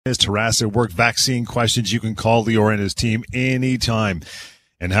To harass at work vaccine questions, you can call Lior and his team anytime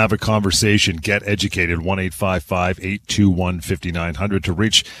and have a conversation. Get educated. 1-855-821-5900 to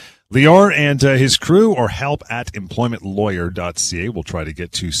reach Lior and his crew, or help@employmentlawyer.ca. We'll try to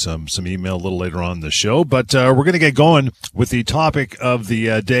get to some email a little later on in the show, but we're going to get going with the topic of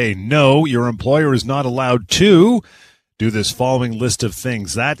the day. No, your employer is not allowed to do this following list of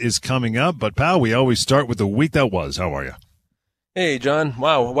things. That is coming up, but pal, we always start with the week that was. How are you? Hey, John.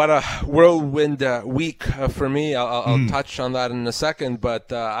 Wow, what a whirlwind week for me. I'll touch on that in a second, but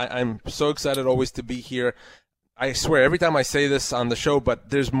I'm so excited always to be here. I swear, every time I say this on the show, but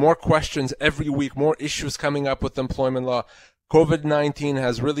there's more questions every week, more issues coming up with employment law. COVID-19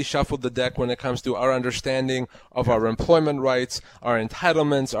 has really shuffled the deck when it comes to our understanding of our employment rights, our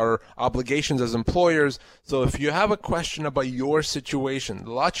entitlements, our obligations as employers. So if you have a question about your situation,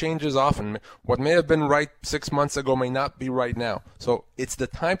 the law changes often. What may have been right 6 months ago may not be right now. So it's the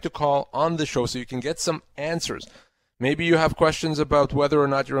time to call on the show so you can get some answers. Maybe you have questions about whether or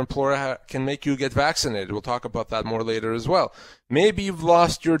not your employer can make you get vaccinated. We'll talk about that more later as well. Maybe you've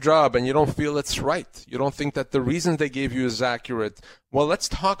lost your job and you don't feel it's right. You don't think that the reasons they gave you is accurate. Well, let's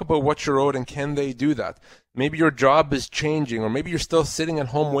talk about what you're owed and can they do that. Maybe your job is changing, or maybe you're still sitting at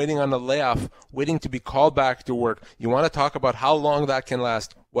home waiting on a layoff, waiting to be called back to work. You want to talk about how long that can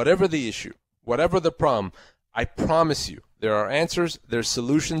last. Whatever the issue, whatever the problem, I promise you there are answers, there's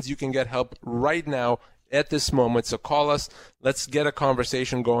solutions. You can get help right now at this moment. So call us. Let's get a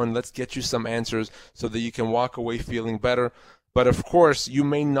conversation going. Let's get you some answers so that you can walk away feeling better. But of course, you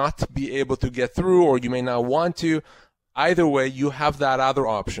may not be able to get through, or you may not want to. Either way, you have that other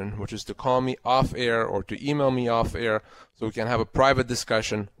option, which is to call me off air or to email me off air so we can have a private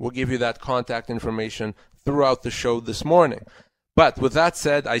discussion. We'll give you that contact information throughout the show this morning. But with that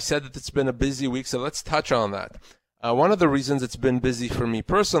said, I said that it's been a busy week, so let's touch on that. One of the reasons it's been busy for me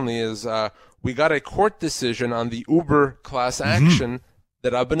personally is we got a court decision on the Uber class action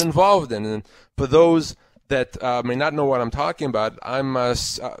that I've been involved in. And for those that may not know what I'm talking about, I'm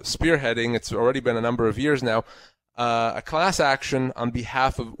spearheading, it's already been a number of years now, a class action on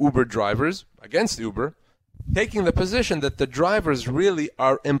behalf of Uber drivers against Uber, taking the position that the drivers really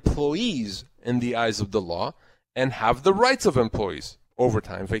are employees in the eyes of the law and have the rights of employees: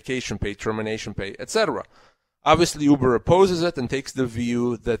 overtime, vacation pay, termination pay, etc. Obviously, Uber opposes it and takes the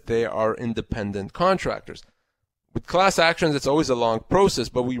view that they are independent contractors. With class actions, it's always a long process,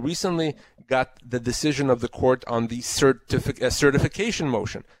 but we recently got the decision of the court on the certification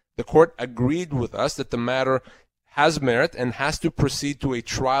motion. The court agreed with us that the matter has merit and has to proceed to a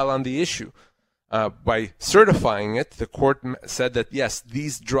trial on the issue. By certifying it, the court said that, yes,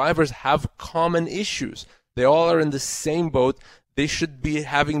 these drivers have common issues. They all are in the same boat. They should be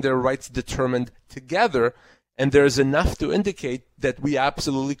having their rights determined together. And there's enough to indicate that we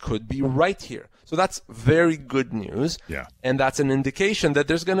absolutely could be right here. So that's very good news. Yeah. And that's an indication that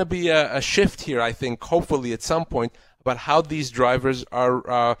there's going to be a shift here, I think, hopefully at some point, about how these drivers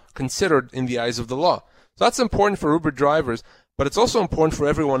are considered in the eyes of the law. So that's important for Uber drivers, but it's also important for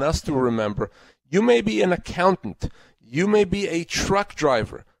everyone else to remember. You may be an accountant. You may be a truck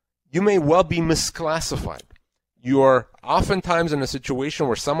driver. You may well be misclassified. You are oftentimes in a situation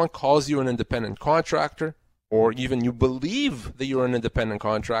where someone calls you an independent contractor, or even you believe that you're an independent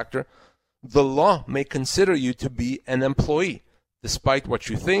contractor. The law may consider you to be an employee, despite what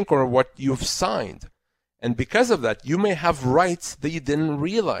you think or what you've signed. And because of that, you may have rights that you didn't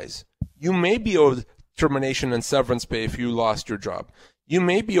realize. You may be owed termination and severance pay if you lost your job. You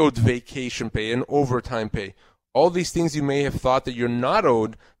may be owed vacation pay and overtime pay. All these things you may have thought that you're not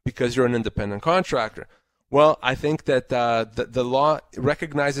owed because you're an independent contractor. Well, I think that the law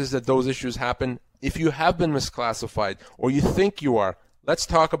recognizes that those issues happen. If you have been misclassified or you think you are, let's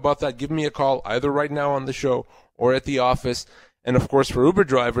talk about that. Give me a call either right now on the show or at the office. And of course, for Uber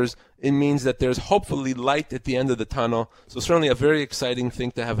drivers, it means that there's hopefully light at the end of the tunnel. So certainly a very exciting thing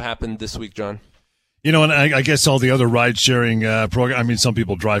to have happened this week, John. You know, and I guess all the other ride-sharing program. I mean, some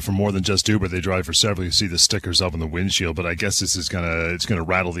people drive for more than just Uber; they drive for several. You see the stickers up on the windshield. But I guess this is gonna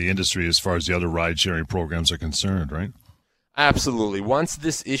rattle the industry as far as the other ride-sharing programs are concerned, right? Absolutely. Once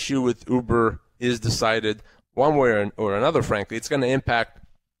this issue with Uber is decided, one way or another, frankly, it's going to impact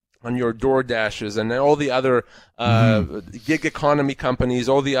on your DoorDashes and all the other gig economy companies,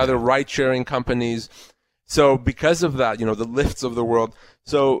 all the other ride-sharing companies. So because of that, the Lyfts of the world.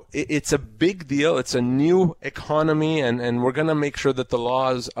 So it's a big deal. It's a new economy, and we're going to make sure that the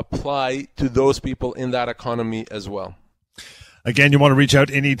laws apply to those people in that economy as well. Again, you want to reach out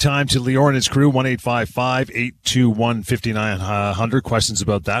anytime to Lior and his crew, 1-855-821-5900. Questions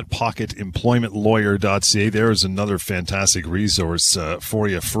about that, pocketemploymentlawyer.ca. There is another fantastic resource for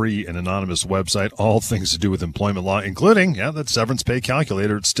you, free and anonymous website, all things to do with employment law, including, that severance pay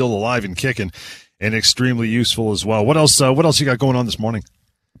calculator. It's still alive and kicking and extremely useful as well. What else you got going on this morning?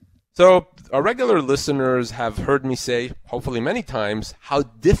 So our regular listeners have heard me say, hopefully many times, how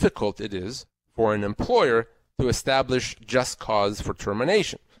difficult it is for an employer to establish just cause for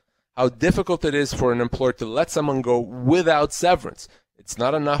termination. How difficult it is for an employer to let someone go without severance. It's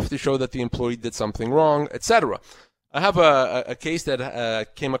not enough to show that the employee did something wrong, etc. I have a case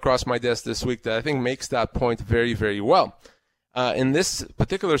that came across my desk this week that I think makes that point very, very well. In this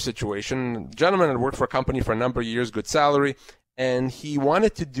particular situation, a gentleman had worked for a company for a number of years, good salary, and he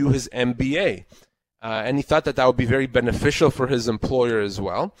wanted to do his MBA. And he thought that would be very beneficial for his employer as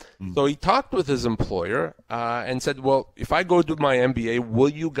well. So he talked with his employer and said, well, if I go do my MBA, will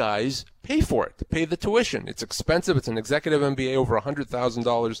you guys pay for it, pay the tuition? It's expensive. It's an executive MBA, over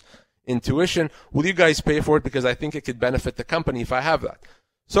 $100,000 in tuition. Will you guys pay for it? Because I think it could benefit the company if I have that.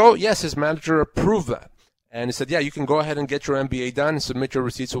 So, yes, his manager approved that. And he said, yeah, you can go ahead and get your MBA done and submit your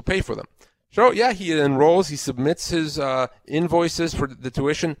receipts. We'll pay for them. So, yeah, he enrolls, he submits his invoices for the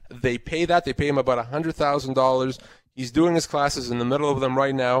tuition. They pay that. They pay him about $100,000. He's doing his classes in the middle of them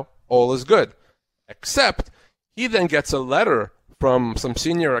right now. All is good. Except he then gets a letter from some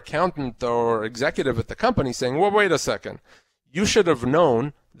senior accountant or executive at the company saying, well, wait a second. You should have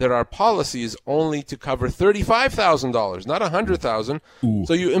known that our policy is only to cover $35,000, not $100,000.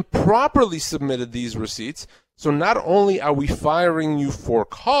 So you improperly submitted these receipts. So not only are we firing you for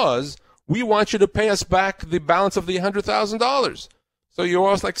cause, we want you to pay us back the balance of the $100,000. So you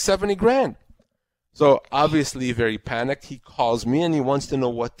owe us like $70,000. So obviously very panicked. He calls me and he wants to know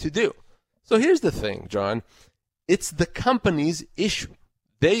what to do. So here's the thing, John. It's the company's issue.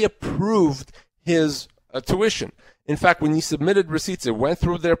 They approved his tuition. In fact, when he submitted receipts, it went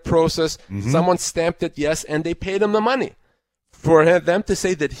through their process. Someone stamped it yes, and they paid him the money. For them to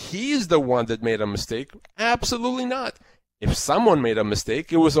say that he's the one that made a mistake, absolutely not. If someone made a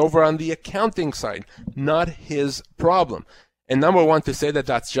mistake, it was over on the accounting side, not his problem. And number one, to say that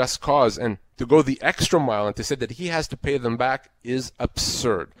that's just cause and to go the extra mile and to say that he has to pay them back is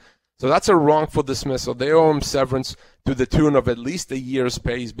absurd. So that's a wrongful dismissal. They owe him severance to the tune of at least a year's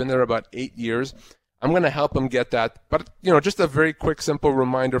pay. He's been there about 8 years. I'm going to help him get that. But, just a very quick, simple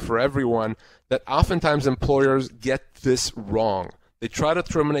reminder for everyone that oftentimes employers get this wrong. They try to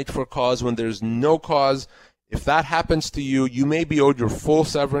terminate for cause when there's no cause. If that happens to you, you may be owed your full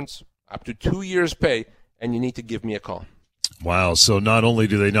severance, up to 2 years' pay, and you need to give me a call. Wow. So not only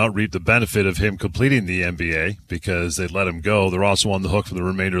do they not reap the benefit of him completing the MBA because they let him go, they're also on the hook for the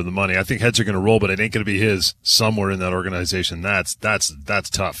remainder of the money. I think heads are going to roll, but it ain't going to be his somewhere in that organization. That's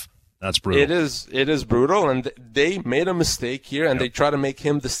tough. That's brutal. It is brutal, and they made a mistake here, and they try to make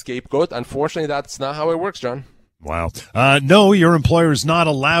him the scapegoat. Unfortunately, that's not how it works, John. Wow. No, your employer is not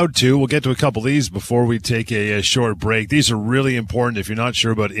allowed to. We'll get to a couple of these before we take a short break. These are really important. If you're not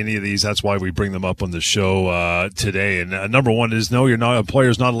sure about any of these, that's why we bring them up on the show today. And number one is no, your employer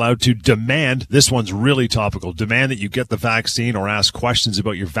is not allowed to demand. This one's really topical. Demand that you get the vaccine or ask questions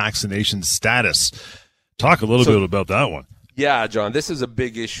about your vaccination status. Talk a little bit about that one. Yeah, John, this is a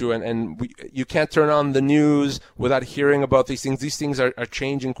big issue, and you can't turn on the news without hearing about these things. These things are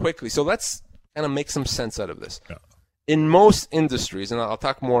changing quickly. So let's kind of make some sense out of this. Yeah. In most industries, and I'll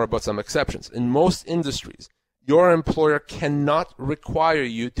talk more about some exceptions, in most industries, your employer cannot require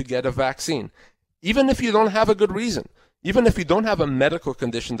you to get a vaccine, even if you don't have a good reason. Even if you don't have a medical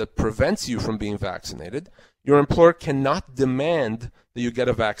condition that prevents you from being vaccinated, your employer cannot demand that you get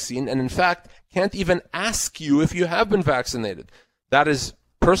a vaccine, and in fact, can't even ask you if you have been vaccinated. That is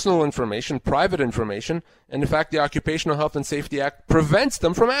personal information, private information, and in fact, the Occupational Health and Safety Act prevents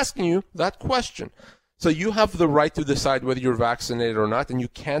them from asking you that question. So you have the right to decide whether you're vaccinated or not, and you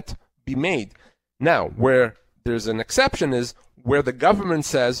can't be made. Now, where there's an exception is where the government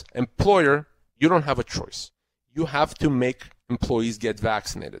says, employer, you don't have a choice. You have to make employees get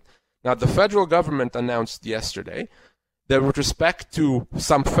vaccinated. Now, the federal government announced yesterday that with respect to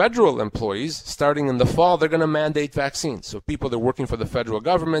some federal employees, starting in the fall, they're going to mandate vaccines. So people that are working for the federal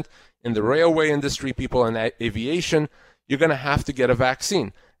government, in the railway industry, people in aviation, you're going to have to get a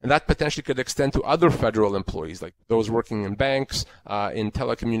vaccine. And that potentially could extend to other federal employees, like those working in banks, in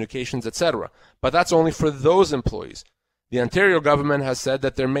telecommunications, etc. But that's only for those employees. The Ontario government has said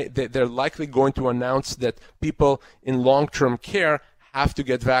that they're likely going to announce that people in long-term care have to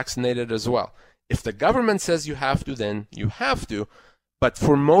get vaccinated as well. If the government says you have to, then you have to. But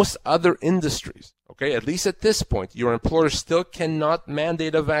for most other industries, okay, at least at this point, your employer still cannot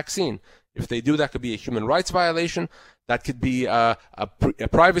mandate a vaccine. If they do, that could be a human rights violation. That could be a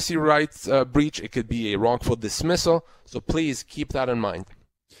privacy rights breach. It could be a wrongful dismissal. So please keep that in mind.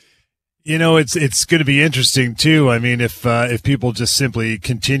 You know, it's going to be interesting too. I mean, if people just simply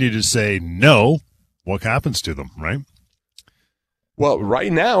continue to say no, what happens to them, right? Well,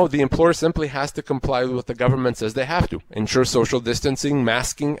 right now, the employer simply has to comply with what the government says they have to. Ensure social distancing,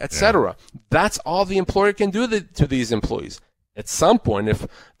 masking, etc. Yeah. That's all the employer can do to these employees. At some point, if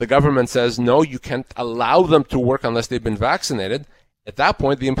the government says, no, you can't allow them to work unless they've been vaccinated, at that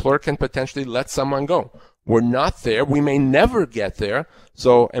point, the employer can potentially let someone go. We're not there. We may never get there.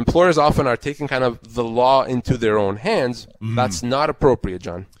 So employers often are taking kind of the law into their own hands. That's not appropriate,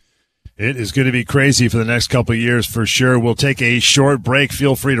 John. It is going to be crazy for the next couple of years for sure. We'll take a short break.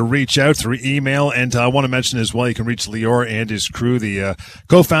 Feel free to reach out through email. And I want to mention as well, you can reach Lior and his crew, the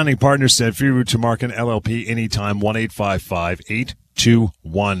co-founding partners at Free Route to Market LLP, anytime,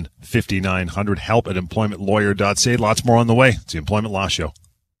 1-855-821-5900. Help at employmentlawyer.ca. Lots more on the way. It's the Employment Law Show.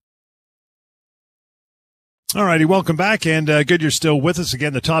 All righty, welcome back, and good you're still with us.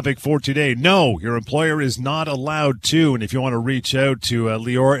 Again, the topic for today, no, your employer is not allowed to. And if you want to reach out to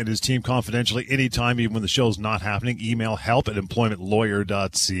Lior and his team confidentially anytime, even when the show's not happening, email help at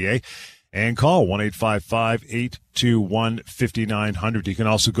employmentlawyer.ca and call 1-855-821-5900. You can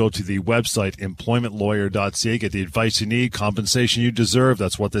also go to the website, employmentlawyer.ca, get the advice you need, compensation you deserve.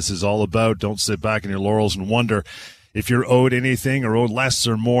 That's what this is all about. Don't sit back in your laurels and wonder if you're owed anything or owed less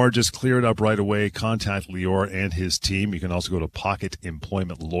or more. Just clear it up right away. Contact Lior and his team. You can also go to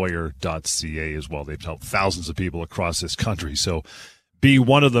pocketemploymentlawyer.ca as well. They've helped thousands of people across this country, so be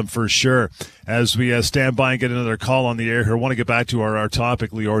one of them for sure. As we stand by and get another call on the air here, I want to get back to our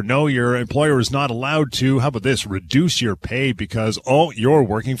topic, Lior. No, your employer is not allowed to, how about this, reduce your pay because, you're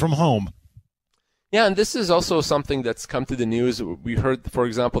working from home. Yeah, and this is also something that's come to the news. We heard, for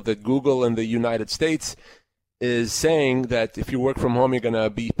example, that Google in the United States is saying that if you work from home, you're going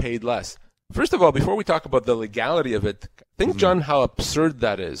to be paid less. First of all, before we talk about the legality of it, think, John, how absurd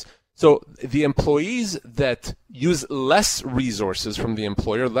that is. So the employees that use less resources from the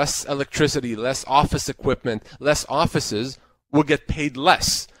employer, less electricity, less office equipment, less offices, will get paid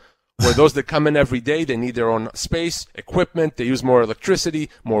less. Where those that come in every day, they need their own space, equipment, they use more electricity,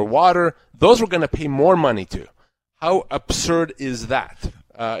 more water, those we're going to pay more money to. How absurd is that?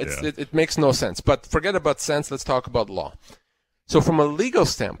 It makes no sense. But forget about sense. Let's talk about law. So from a legal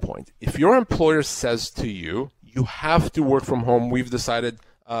standpoint, if your employer says to you, you have to work from home, we've decided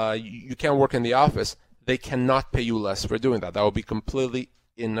you can't work in the office, they cannot pay you less for doing that. That would be completely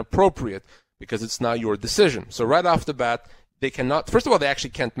inappropriate because it's not your decision. So right off the bat, they cannot, first of all, they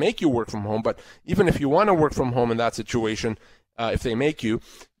actually can't make you work from home, but even if you want to work from home in that situation, if they make you,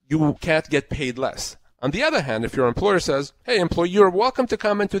 you can't get paid less. On the other hand, if your employer says, hey, employee, you're welcome to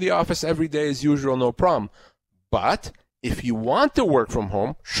come into the office every day as usual, no problem. But if you want to work from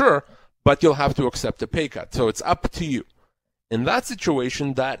home, sure, but you'll have to accept a pay cut. So it's up to you. In that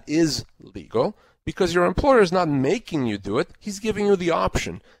situation, that is legal because your employer is not making you do it. He's giving you the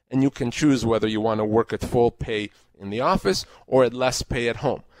option, and you can choose whether you want to work at full pay in the office or at less pay at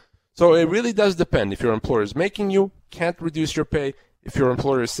home. So it really does depend. If your employer is making you, can't reduce your pay. If your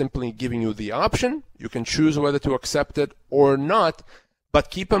employer is simply giving you the option, you can choose whether to accept it or not.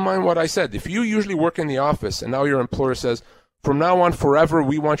 But keep in mind what I said. If you usually work in the office and now your employer says, from now on forever,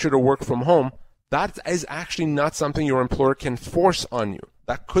 we want you to work from home, that is actually not something your employer can force on you.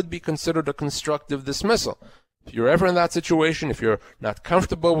 That could be considered a constructive dismissal. If you're ever in that situation, if you're not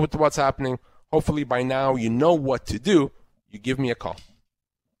comfortable with what's happening, hopefully by now you know what to do. You give me a call.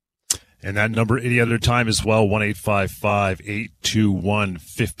 And that number any other time as well,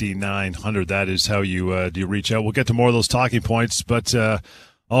 1-855-821-5900. That is how you do reach out. We'll get to more of those talking points, but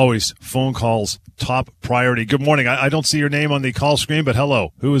always phone calls, top priority. Good morning. I don't see your name on the call screen, but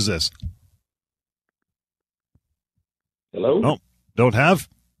hello. Who is this? Hello? Oh, don't have?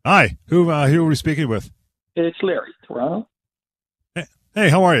 Hi. Who are we speaking with? It's Larry, Toronto. Hey,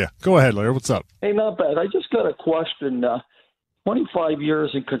 how are you? Go ahead, Larry. What's up? Hey, not bad. I just got a question. 25 years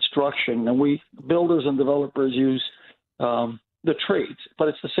in construction, and we builders and developers use the trades, but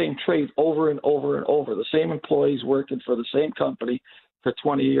it's the same trade over and over and over. The same employees working for the same company for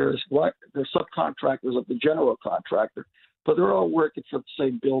 20 years. They're subcontractors of the general contractor, but they're all working for the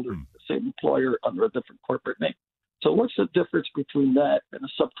same builder, the same employer under a different corporate name. So what's the difference between that and a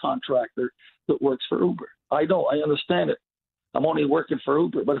subcontractor that works for Uber? I understand it. I'm only working for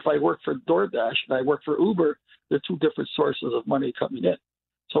Uber, but if I work for DoorDash and I work for Uber, they're two different sources of money coming in.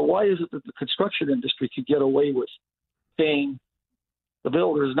 So why is it that the construction industry could get away with paying the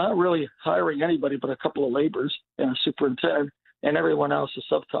builder is not really hiring anybody but a couple of laborers and a superintendent, and everyone else is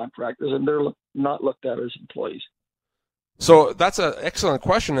subcontractors, and they're not looked at as employees. So that's an excellent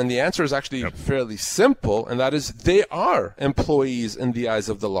question, and the answer is actually fairly simple, and that is they are employees in the eyes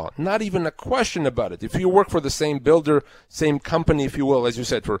of the law. Not even a question about it. If you work for the same builder, same company, if you will, as you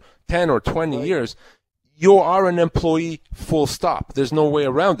said, for 10 or 20 years, you are an employee, full stop. There's no way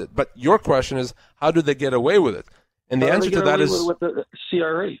around it. But your question is, how do they get away with it? And the answer to that is with the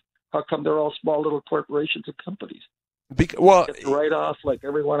CRA. How come they're all small little corporations and companies? Well, right off like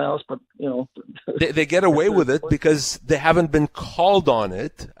everyone else, but they get away with it because they haven't been called on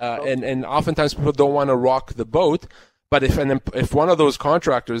it, and oftentimes people don't want to rock the boat. But if one of those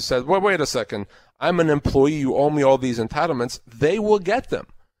contractors says, "Well, wait a second, I'm an employee, you owe me all these entitlements," they will get them.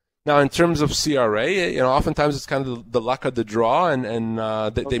 Now, in terms of CRA, oftentimes it's kind of the luck of the draw, and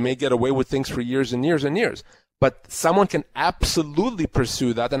they may get away with things for years and years and years. But someone can absolutely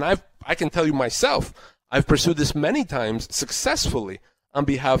pursue that, and I can tell you myself, I've pursued this many times successfully on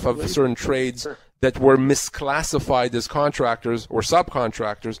behalf of certain trades that were misclassified as contractors or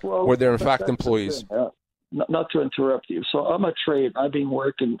subcontractors, where they're in fact employees. Not to interrupt you. So I'm a trade. I've been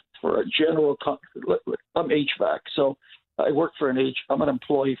working for a general. I'm HVAC. So I work for I'm an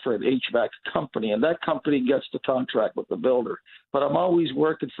employee for an HVAC company, and that company gets the contract with the builder. But I'm always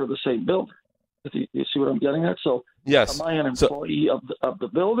working for the same builder. You see what I'm getting at? So yes. Am I an employee of the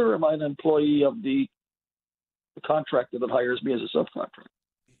builder, or am I an employee of the contractor that hires me as a subcontractor?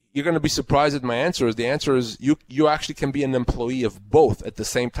 You're going to be surprised at my answer. The answer is you actually can be an employee of both at the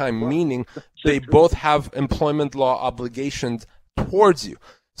same time, meaning they both have employment law obligations towards you.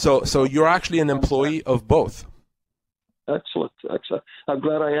 So you're actually an employee of both. Excellent. I'm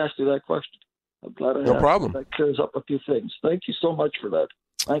glad I asked you that question. I'm glad I No problem. That clears up a few things. Thank you so much for that.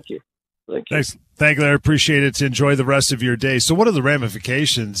 Thank you. Thanks. Thank you, Larry. Appreciate it. Enjoy the rest of your day. So what are the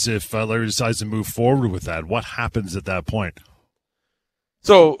ramifications if Larry decides to move forward with that? What happens at that point?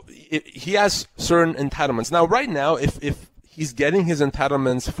 So he has certain entitlements. Now, right now, if he's getting his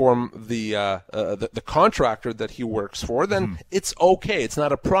entitlements from the contractor that he works for, then it's okay. It's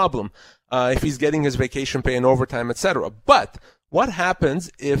not a problem. If he's getting his vacation pay and overtime, etc. But what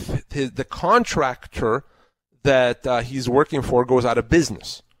happens if the contractor that he's working for goes out of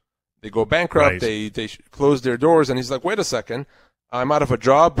business? They go bankrupt, right. They close their doors, and he's like, wait a second, I'm out of a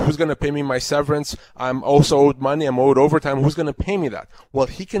job. Who's going to pay me my severance? I'm also owed money. I'm owed overtime. Who's going to pay me that? Well,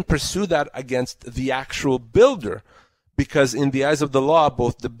 he can pursue that against the actual builder because in the eyes of the law,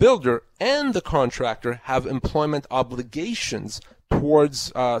 both the builder and the contractor have employment obligations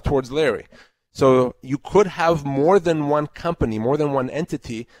towards Larry. So you could have more than one company, more than one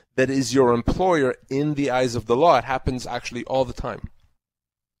entity that is your employer in the eyes of the law. It happens actually all the time.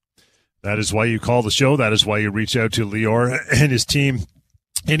 That is why you call the show. That is why you reach out to Lior and his team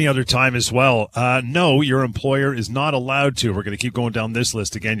any other time as well. No, your employer is not allowed to. We're going to keep going down this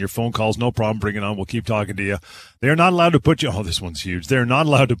list again. Your phone calls, no problem. Bring it on. We'll keep talking to you. They're not allowed to put you. Oh, this one's huge. They're not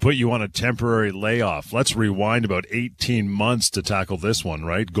allowed to put you on a temporary layoff. Let's rewind about 18 months to tackle this one,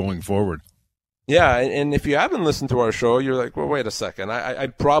 right? Going forward. Yeah, and if you haven't listened to our show, you're like, well, wait a second. I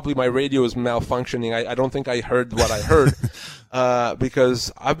probably, my radio is malfunctioning. I don't think I heard what I heard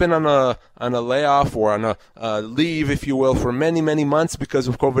because I've been on a layoff or on a leave, if you will, for many, many months because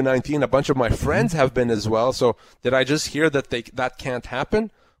of COVID-19. A bunch of my friends have been as well. So did I just hear that that can't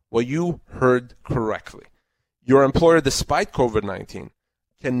happen? Well, you heard correctly. Your employer, despite COVID-19,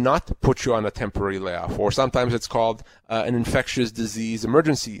 cannot put you on a temporary layoff, or sometimes it's called an infectious disease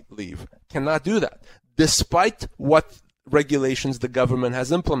emergency leave. Cannot do that, despite what regulations the government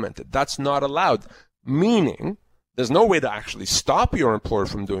has implemented. That's not allowed, meaning there's no way to actually stop your employer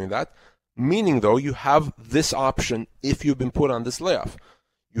from doing that, meaning, though, you have this option if you've been put on this layoff.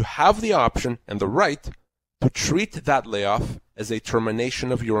 You have the option and the right to treat that layoff as a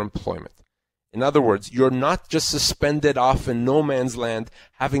termination of your employment. In other words, you're not just suspended off in no man's land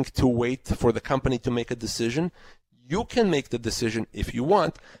having to wait for the company to make a decision. You can make the decision if you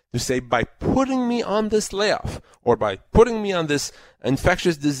want to say, by putting me on this layoff or by putting me on this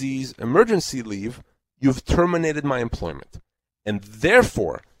infectious disease emergency leave, you've terminated my employment. And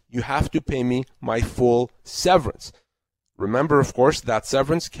therefore, you have to pay me my full severance. Remember, of course, that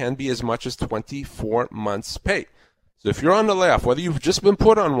severance can be as much as 24 months' pay. So if you're on the layoff, whether you've just been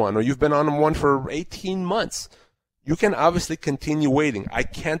put on one or you've been on one for 18 months, you can obviously continue waiting. I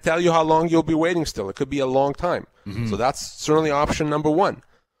can't tell you how long you'll be waiting still. It could be a long time. So that's certainly option number one.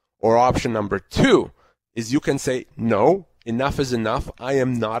 Or option number two is you can say, no, enough is enough. I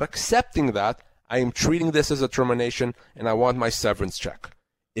am not accepting that. I am treating this as a termination and I want my severance check.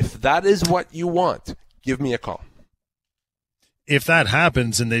 If that is what you want, give me a call. if that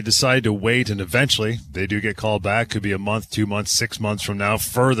happens and they decide to wait and eventually they do get called back, could be a month, 2 months, 6 months from now,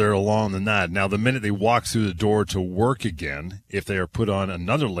 further along than that. Now, the minute they walk through the door to work again, if they are put on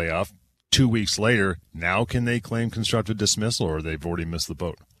another layoff 2 weeks later, now can they claim constructive dismissal, or they've already missed the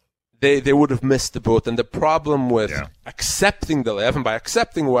boat? They would have missed the boat. And the problem with accepting the layoff, and by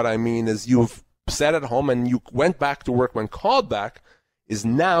accepting what I mean is you've sat at home and you went back to work when called back, is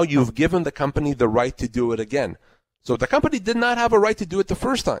now you've given the company the right to do it again. So the company did not have a right to do it the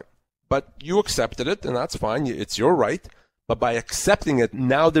first time, but you accepted it, and that's fine. It's your right. But by accepting it,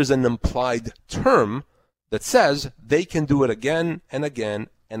 now there's an implied term that says they can do it again and again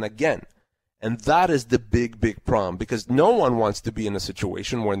and again. And that is the big, big problem, because no one wants to be in a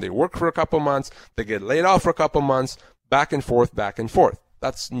situation when they work for a couple months, they get laid off for a couple months, back and forth, back and forth.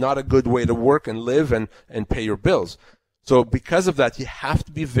 That's not a good way to work and live and pay your bills. So because of that, you have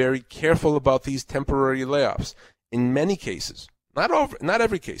to be very careful about these temporary layoffs. In many cases, not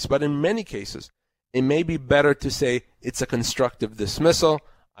every case, but in many cases, it may be better to say it's a constructive dismissal.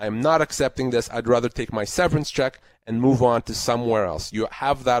 I am not accepting this. I'd rather take my severance check and move on to somewhere else. You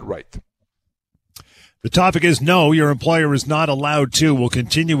have that right. The topic is no, your employer is not allowed to. We'll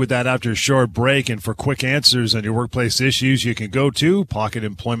continue with that after a short break. And for quick answers on your workplace issues, you can go to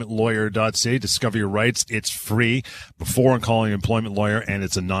pocketemploymentlawyer.ca. Discover your rights. It's free before and calling an employment lawyer, and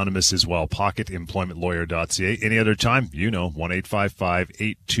it's anonymous as well. Pocketemploymentlawyer.ca. Any other time,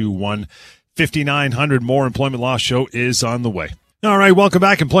 1-855-821-5900. More Employment Law Show is on the way. All right, welcome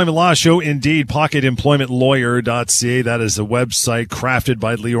back. Employment Law Show, indeed. Pocketemploymentlawyer.ca. That is a website crafted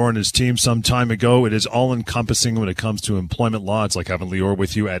by Lior and his team some time ago. It is all-encompassing when it comes to employment law. It's like having Lior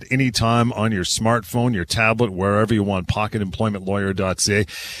with you at any time on your smartphone, your tablet, wherever you want. Pocketemploymentlawyer.ca.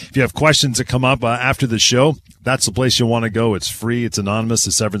 If you have questions that come up after the show, that's the place you want to go. It's free. It's anonymous.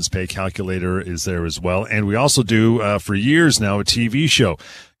 The severance pay calculator is there as well. And we also do, for years now, a TV show.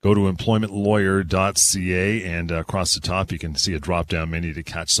 Go to employmentlawyer.ca, and across the top you can see a drop-down menu to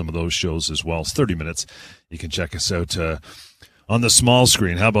catch some of those shows as well. It's 30 minutes. You can check us out on the small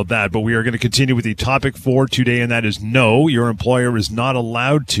screen. How about that? But we are going to continue with the topic for today, and that is no, your employer is not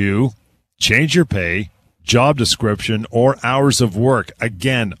allowed to change your pay, job description, or hours of work.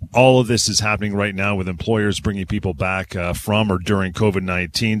 Again, all of this is happening right now with employers bringing people back from or during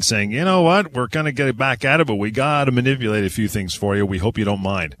COVID-19 saying, you know what, we're going to get back at it, but we got to manipulate a few things for you. We hope you don't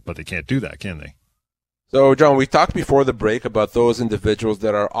mind. But they can't do that, can they? So, John, we talked before the break about those individuals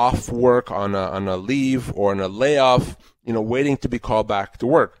that are off work on a leave or on a layoff, waiting to be called back to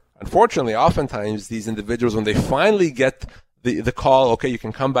work. Unfortunately, oftentimes these individuals, when they finally get the call, okay, you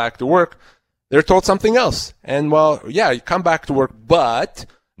can come back to work, they're told something else. And, well, yeah, you come back to work, but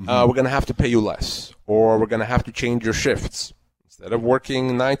we're going to have to pay you less, or we're going to have to change your shifts. Instead of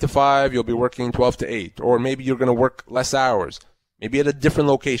working 9 to 5, you'll be working 12 to 8, or maybe you're going to work less hours, maybe at a different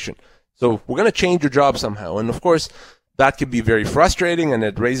location. So we're going to change your job somehow. And, of course, that could be very frustrating, and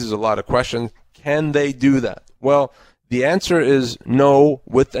it raises a lot of questions. Can they do that? Well, the answer is no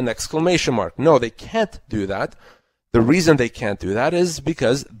with an exclamation mark. No, they can't do that. The reason they can't do that is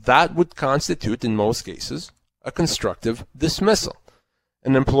because that would constitute, in most cases, a constructive dismissal.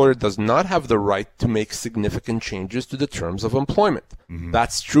 An employer does not have the right to make significant changes to the terms of employment.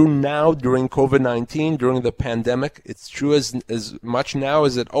 That's true now during COVID-19, during the pandemic. It's true as much now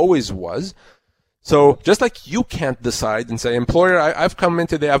as it always was. So just like you can't decide and say, employer, I've come in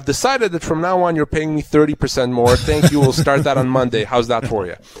today, I've decided that from now on you're paying me 30% more. Thank you. We'll start that on Monday. How's that for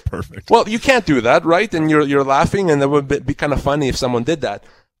you? Perfect. Well, you can't do that, right? And you're laughing, and it would be kind of funny if someone did that.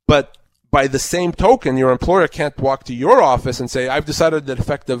 But by the same token, your employer can't walk to your office and say, I've decided that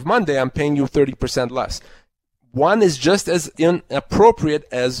effective Monday, I'm paying you 30% less. One is just as inappropriate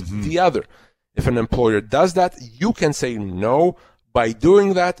as the other. If an employer does that, you can say no. By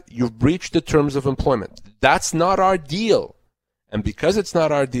doing that, you've breached the terms of employment. That's not our deal. And because it's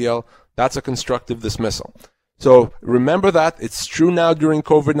not our deal, that's a constructive dismissal. So remember that. It's true now during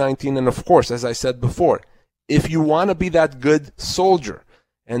COVID-19. And of course, as I said before, if you want to be that good soldier,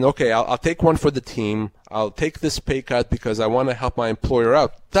 and okay, I'll take one for the team, I'll take this pay cut because I want to help my employer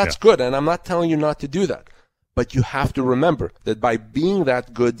out, that's good. And I'm not telling you not to do that. But you have to remember that by being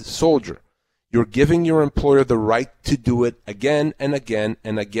that good soldier, you're giving your employer the right to do it again and again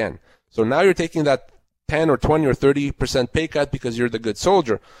and again. So now you're taking that 10 or 20 or 30% pay cut because you're the good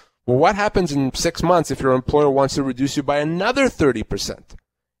soldier. Well, what happens in 6 months if your employer wants to reduce you by another 30%?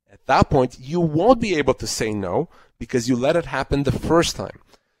 At that point, you won't be able to say no because you let it happen the first time.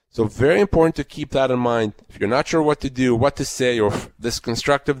 So very important to keep that in mind. If you're not sure what to do, what to say, or if this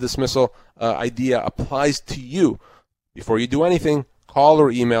constructive dismissal idea applies to you, before you do anything, call or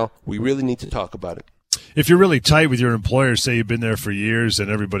email. We really need to talk about it. If you're really tight with your employer, say you've been there for years and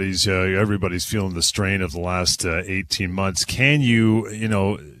everybody's feeling the strain of the last 18 months, can you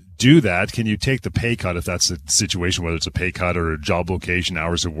do that? Can you take the pay cut if that's the situation, whether it's a pay cut or a job location,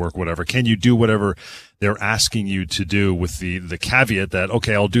 hours of work, whatever? Can you do whatever they're asking you to do with the caveat that,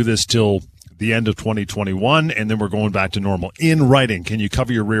 okay, I'll do this till the end of 2021 and then we're going back to normal in writing? Can you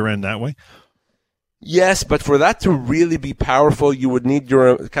cover your rear end that way? Yes, but for that to really be powerful, you would need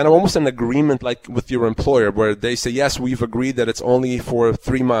your kind of almost an agreement like with your employer where they say, yes, we've agreed that it's only for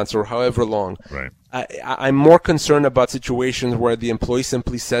 3 months or however long. Right. I'm more concerned about situations where the employee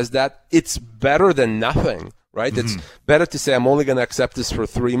simply says that. It's better than nothing, right? Mm-hmm. It's better to say I'm only going to accept this for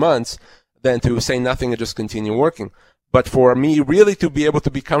 3 months than to say nothing and just continue working. But for me really to be able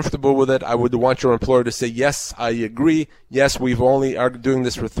to be comfortable with it, I would want your employer to say, yes, I agree. Yes, we've only are doing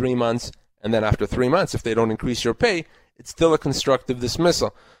this for 3 months. And then after 3 months, if they don't increase your pay, it's still a constructive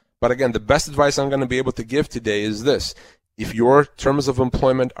dismissal. But again, the best advice I'm going to be able to give today is this. If your terms of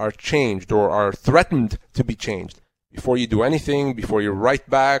employment are changed or are threatened to be changed, before you do anything, before you write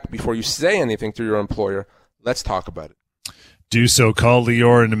back, before you say anything to your employer, let's talk about it. Do so. Call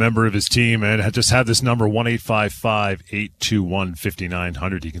Lior and a member of his team, and just have this number,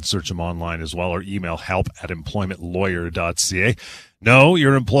 1-855-821-5900. You can search him online as well, or email help@employmentlawyer.ca. No,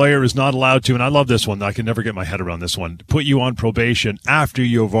 your employer is not allowed to, and I love this one. I can never get my head around this one, put you on probation after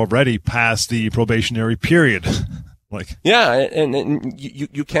you've already passed the probationary period. Yeah, and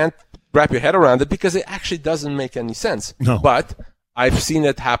you can't wrap your head around it because it actually doesn't make any sense. No. But I've seen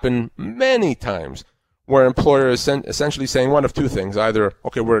it happen many times where employer is essentially saying one of two things. Either,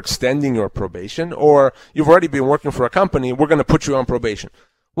 okay, we're extending your probation, or you've already been working for a company, we're going to put you on probation.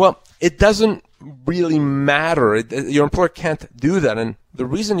 Well, it doesn't really matter. Your employer can't do that. And the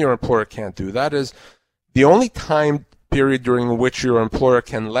reason your employer can't do that is the only time period during which your employer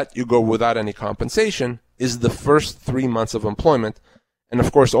can let you go without any compensation is the first 3 months of employment. And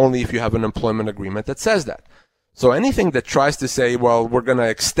of course, only if you have an employment agreement that says that. So anything that tries to say, well, we're going to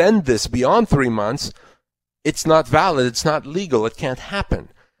extend this beyond 3 months, it's not valid. It's not legal. It can't happen.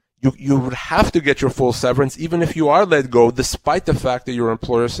 You would have to get your full severance even if you are let go, despite the fact that your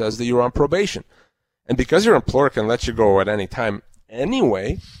employer says that you're on probation. And because your employer can let you go at any time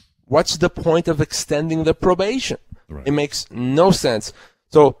anyway, what's the point of extending the probation? Right. It makes no sense.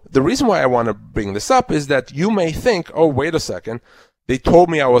 So the reason why I want to bring this up is that you may think, oh, wait a second, they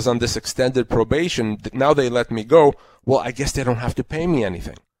told me I was on this extended probation. Now they let me go. Well, I guess they don't have to pay me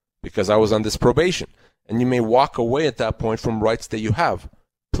anything because I was on this probation. And you may walk away at that point from rights that you have.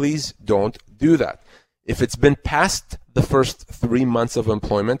 Please don't do that. If it's been past the first 3 months of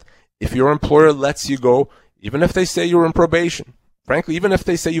employment, if your employer lets you go, even if they say you're in probation, frankly, even if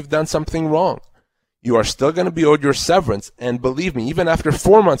they say you've done something wrong, you are still going to be owed your severance. And believe me, even after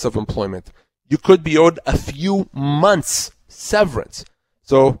 4 months of employment, you could be owed a few months severance.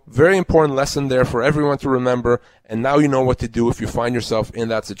 So very important lesson there for everyone to remember. And now you know what to do if you find yourself in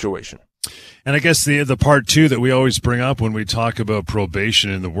that situation. And I guess the part two that we always bring up when we talk about probation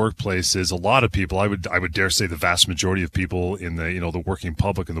in the workplace is a lot of people, I would dare say the vast majority of people in the the working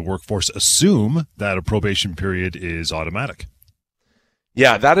public and the workforce assume that a probation period is automatic.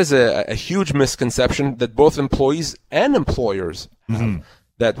 Yeah, that is a huge misconception that both employees and employers have. Mm-hmm.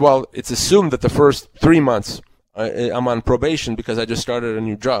 That, well, it's assumed that the first 3 months I'm on probation because I just started a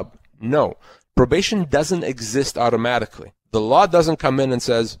new job. No, probation doesn't exist automatically. The law doesn't come in and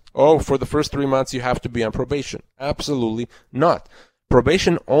says, oh, for the first 3 months you have to be on probation. Absolutely not.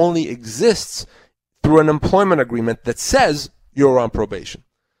 Probation only exists through an employment agreement that says you're on probation.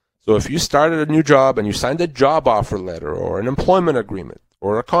 So if you started a new job and you signed a job offer letter or an employment agreement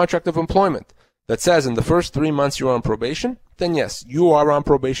or a contract of employment that says in the first 3 months you're on probation, then yes, you are on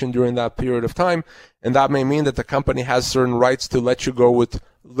probation during that period of time, and that may mean that the company has certain rights to let you go with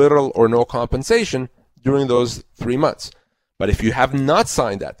little or no compensation during those 3 months. But if you have not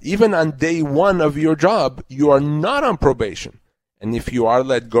signed that, even on day one of your job, you are not on probation. And if you are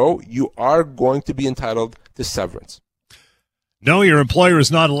let go, you are going to be entitled to severance. No, your employer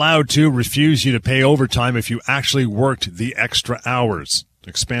is not allowed to refuse you to pay overtime if you actually worked the extra hours.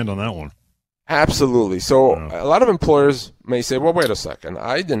 Expand on that one. Absolutely. So a lot of employers may say, well, wait a second.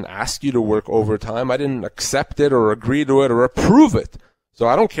 I didn't ask you to work overtime. I didn't accept it or agree to it or approve it. So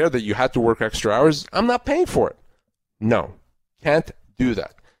I don't care that you had to work extra hours. I'm not paying for it. No. Can't do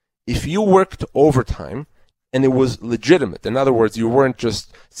that. If you worked overtime and it was legitimate, in other words, you weren't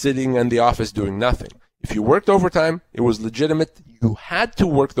just sitting in the office doing nothing. If you worked overtime, it was legitimate. You had to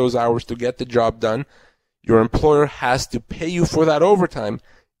work those hours to get the job done. Your employer has to pay you for that overtime,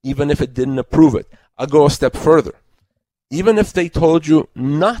 even if it didn't approve it. I'll go a step further. Even if they told you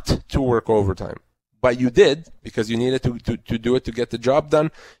not to work overtime, but you did because you needed to do it to get the job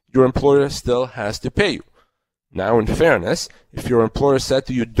done, your employer still has to pay you. Now, in fairness, if your employer said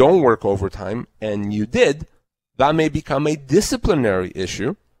to you, don't work overtime, and you did, that may become a disciplinary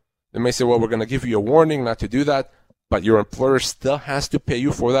issue. They may say, well, we're going to give you a warning not to do that, but your employer still has to pay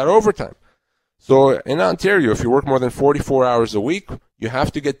you for that overtime. So in Ontario, if you work more than 44 hours a week, you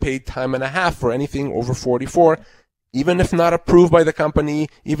have to get paid time and a half for anything over 44, even if not approved by the company,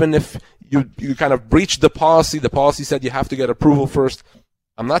 even if you kind of breached the policy said you have to get approval first.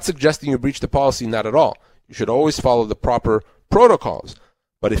 I'm not suggesting you breach the policy, not at all. You should always follow the proper protocols.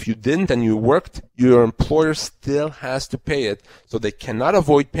 But if you didn't and you worked, your employer still has to pay it, so they cannot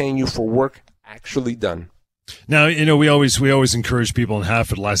avoid paying you for work actually done. Now, we always encourage people, and have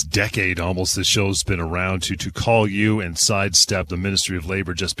for the last decade almost, this show's been around, to call you and sidestep the Ministry of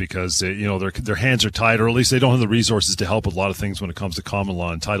Labor just because their hands are tied, or at least they don't have the resources to help with a lot of things when it comes to common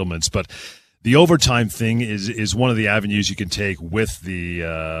law entitlements. But the overtime thing is one of the avenues you can take with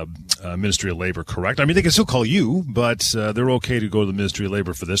the Ministry of Labor, correct? I mean, they can still call you, but they're okay to go to the Ministry of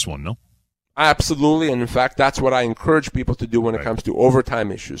Labor for this one, no? Absolutely, and in fact, that's what I encourage people to do when it comes to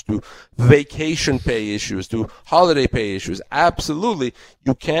overtime issues, to vacation pay issues, to holiday pay issues. Absolutely,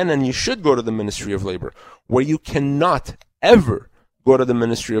 you can and you should go to the Ministry of Labor. Where you cannot ever go to the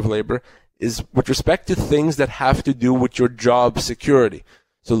Ministry of Labor is with respect to things that have to do with your job security.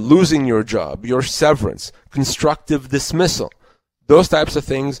 So losing your job, your severance, constructive dismissal, those types of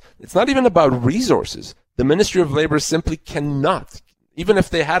things. It's not even about resources. The Ministry of Labor simply cannot, even if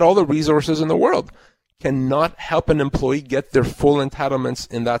they had all the resources in the world, cannot help an employee get their full entitlements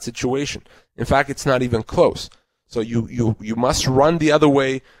in that situation. In fact, it's not even close. So you must run the other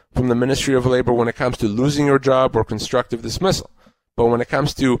way from the Ministry of Labor when it comes to losing your job or constructive dismissal. But when it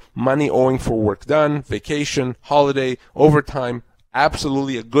comes to money owing for work done, vacation, holiday, overtime,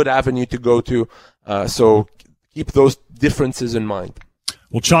 absolutely a good avenue to go to. So keep those differences in mind.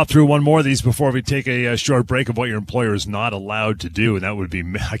 We'll chop through one more of these before we take a short break of what your employer is not allowed to do, and that would be,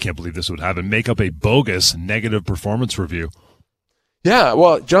 I can't believe this would happen, make up a bogus negative performance review. Yeah,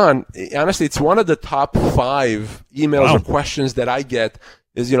 well, John, honestly, it's one of the top 5 emails or questions that I get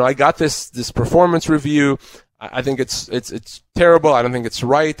is, I got this performance review. I think it's terrible. I don't think it's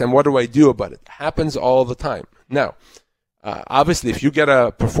right. And what do I do about it? It happens all the time. Now, obviously, if you get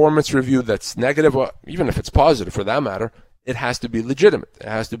a performance review that's negative, or even if it's positive for that matter, it has to be legitimate. It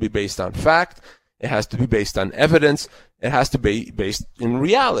has to be based on fact. It has to be based on evidence. It has to be based in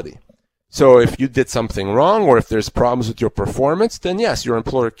reality. So if you did something wrong or if there's problems with your performance, then yes, your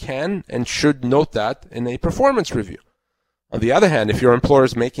employer can and should note that in a performance review. On the other hand, if your employer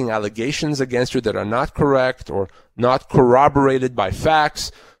is making allegations against you that are not correct or not corroborated by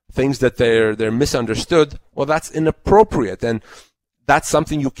facts, things that they're misunderstood, well, that's inappropriate. And that's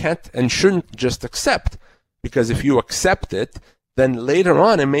something you can't and shouldn't just accept. Because if you accept it, then later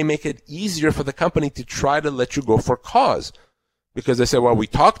on it may make it easier for the company to try to let you go for cause. Because they say, well, we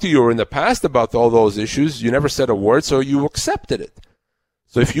talked to you in the past about all those issues. You never said a word, so you accepted it.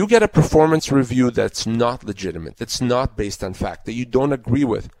 So if you get a performance review that's not legitimate, that's not based on fact, that you don't agree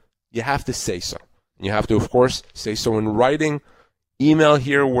with, you have to say so. And you have to, of course, say so in writing. Email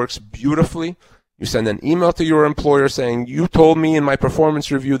here works beautifully. You send an email to your employer saying, you told me in my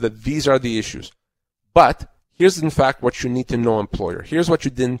performance review that these are the issues. But here's, in fact, what you need to know, employer. Here's what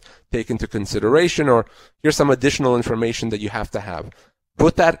you didn't take into consideration, or here's some additional information that you have to have.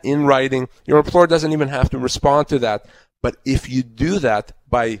 Put that in writing. Your employer doesn't even have to respond to that. But if you do that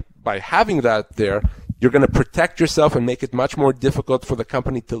by having that there, you're going to protect yourself and make it much more difficult for the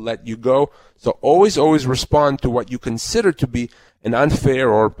company to let you go. So always respond to what you consider to be an unfair,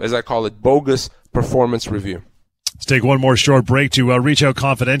 or as I call it, bogus performance review. Let's take one more short break to reach out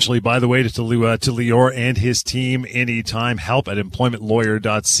confidentially, by the way, to Lior and his team anytime. Help at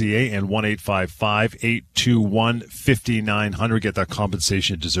employmentlawyer.ca and 1-855-821-5900. Get that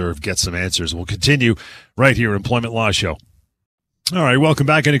compensation you deserve. Get some answers. We'll continue right here, Employment Law Show. All right, welcome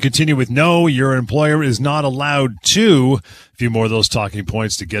back. Going to continue with no, your employer is not allowed to. A few more of those talking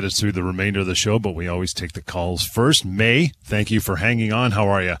points to get us through the remainder of the show, but we always take the calls first. May, thank you for hanging on. How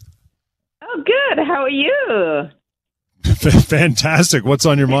are you? Oh, good. How are you? Fantastic. What's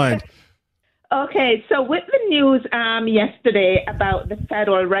on your mind? Okay, so with the news yesterday about the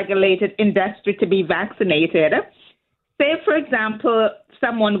federal regulated industry to be vaccinated, say, for example,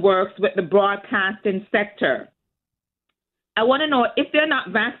 someone works with the broadcasting sector. I want to know, if they're not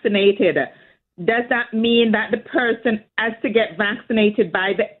vaccinated, does that mean that the person has to get vaccinated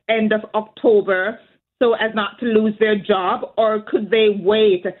by the end of October so as not to lose their job, or could they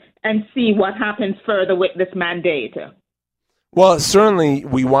wait and see what happens further with this mandate? Well, certainly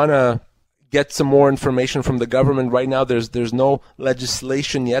we want to get some more information from the government. Right now, there's no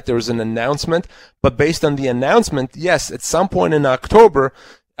legislation yet. There was an announcement, but based on the announcement, yes, at some point in October,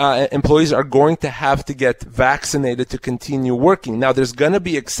 employees are going to have to get vaccinated to continue working. Now, there's going to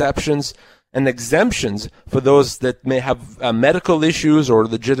be exceptions and exemptions for those that may have medical issues or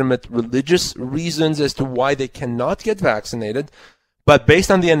legitimate religious reasons as to why they cannot get vaccinated. But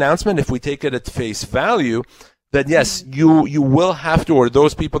based on the announcement, if we take it at face value, that yes, you will have to, or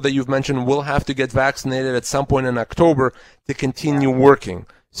those people that you've mentioned will have to get vaccinated at some point in October to continue working.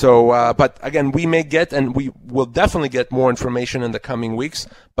 So, but again, we may get, and we will definitely get more information in the coming weeks,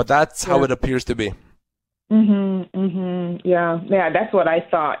 but that's how it appears to be. Yeah, that's what I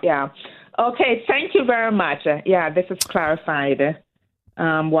thought, yeah. Okay, thank you very much. This is clarified.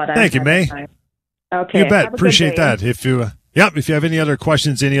 Thank you, May. Okay, you bet. Appreciate that. If you have any other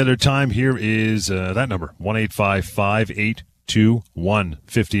questions any other time, here is that number,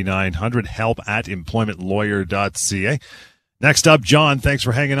 1-855-821-5900, help@employmentlawyer.ca. Next up, John. Thanks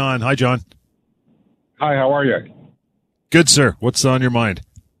for hanging on. Hi, John. Hi, how are you? Good, sir. What's on your mind?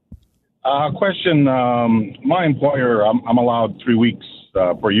 Question. My employer, I'm allowed 3 weeks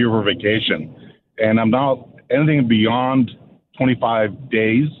per year for vacation, and I'm not anything beyond 25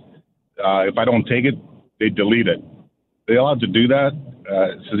 days. If I don't take it, they delete it. They allowed to do that?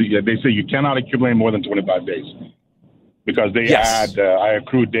 So they say you cannot accumulate more than 25 days because they add I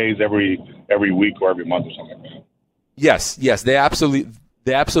accrue days every week or every month or something like that. Yes, they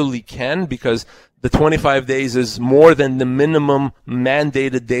absolutely can, because the 25 days is more than the minimum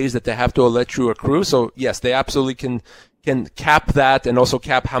mandated days that they have to let you accrue. So yes, they absolutely can cap that, and also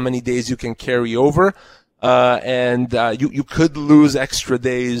cap how many days you can carry over. And you could lose extra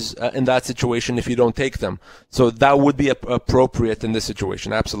days in that situation if you don't take them. So that would be appropriate in this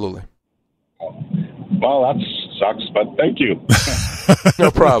situation. Absolutely. Well, that sucks, but thank you.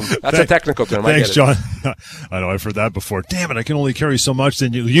 No problem. That's a technical term. Thanks, I John. I know I've heard that before. Damn it, I can only carry so much.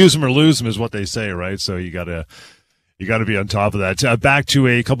 Then you use them or lose them is what they say, right? So you got to be on top of that. Back to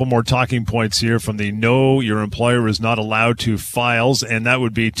a couple more talking points here from the No, Your Employer is Not Allowed to files, and that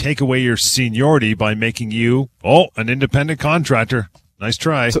would be take away your seniority by making you, an independent contractor. Nice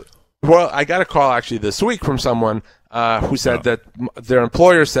try. Well, I got a call actually this week from someone who said that their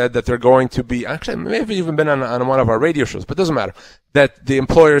employer said that they're going to be, actually maybe even been on one of our radio shows, but it doesn't matter, that the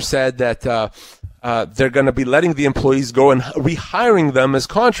employer said that they're going to be letting the employees go and rehiring them as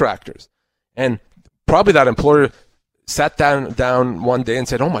contractors. And probably that employer sat down one day and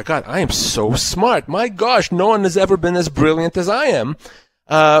said, oh my God, I am so smart. My gosh, no one has ever been as brilliant as I am,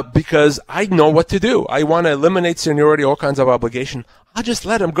 because I know what to do. I want to eliminate seniority, all kinds of obligation. I'll just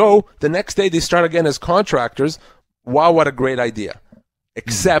let them go. The next day they start again as contractors. Wow, what a great idea.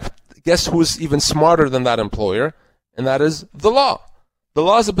 Except, guess who's even smarter than that employer? And that is the law. The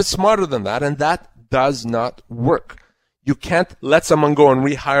law is a bit smarter than that, and that does not work. You can't let someone go and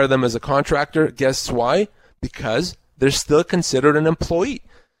rehire them as a contractor. Guess why? Because they're still considered an employee.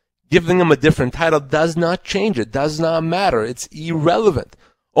 Giving them a different title does not change it, does not matter. It's irrelevant.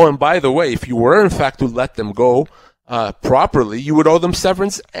 Oh, and by the way, if you were in fact to let them go properly, you would owe them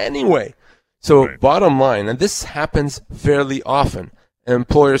severance anyway. So bottom line, and this happens fairly often, an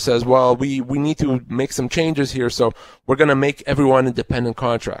employer says, well, we need to make some changes here, so we're going to make everyone independent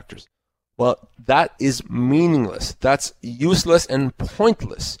contractors. Well, that is meaningless. That's useless and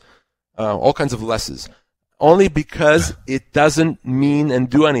pointless. All kinds of lessons. Only because it doesn't mean and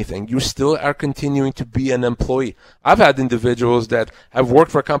do anything. You still are continuing to be an employee. I've had individuals that have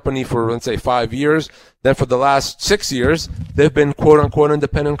worked for a company for, let's say, 5 years. Then for the last 6 years, they've been quote-unquote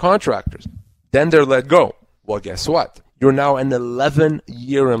independent contractors. Then they're let go. Well, guess what? You're now an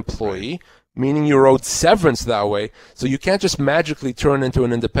 11-year employee, meaning you're owed severance that way. So you can't just magically turn into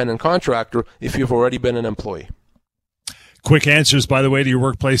an independent contractor if you've already been an employee. Quick answers, by the way, to your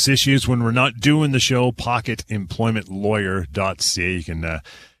workplace issues when we're not doing the show, pocketemploymentlawyer.ca. You can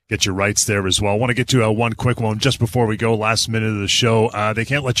get your rights there as well. I want to get to one quick one just before we go, last minute of the show. They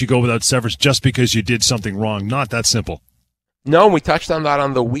can't let you go without severance just because you did something wrong. Not that simple. No, we touched on that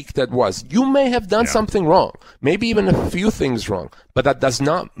on the week that was. You may have done something wrong, maybe even a few things wrong, but that does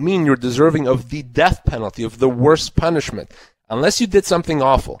not mean you're deserving of the death penalty, of the worst punishment. Unless you did something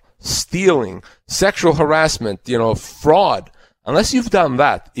awful, stealing, sexual harassment, fraud. Unless you've done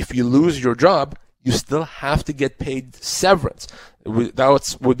that, if you lose your job, you still have to get paid severance.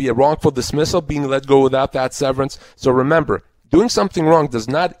 That would be a wrongful dismissal, being let go without that severance. So remember, doing something wrong does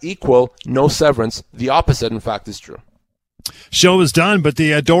not equal no severance. The opposite, in fact, is true. Show is done, but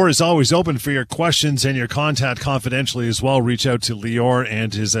the door is always open for your questions and your contact confidentially as well. Reach out to Lior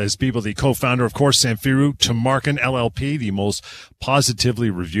and his people, the co-founder, of course, Samfiru Tamarkin LLP, the most positively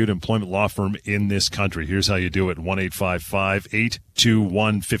reviewed employment law firm in this country. Here's how you do it.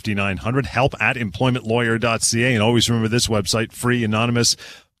 1-855-821-5900. help@employmentlawyer.ca. And always remember this website, free, anonymous,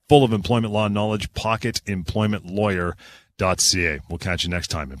 full of employment law knowledge, pocketemploymentlawyer.ca. We'll catch you next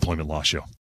time, Employment Law Show.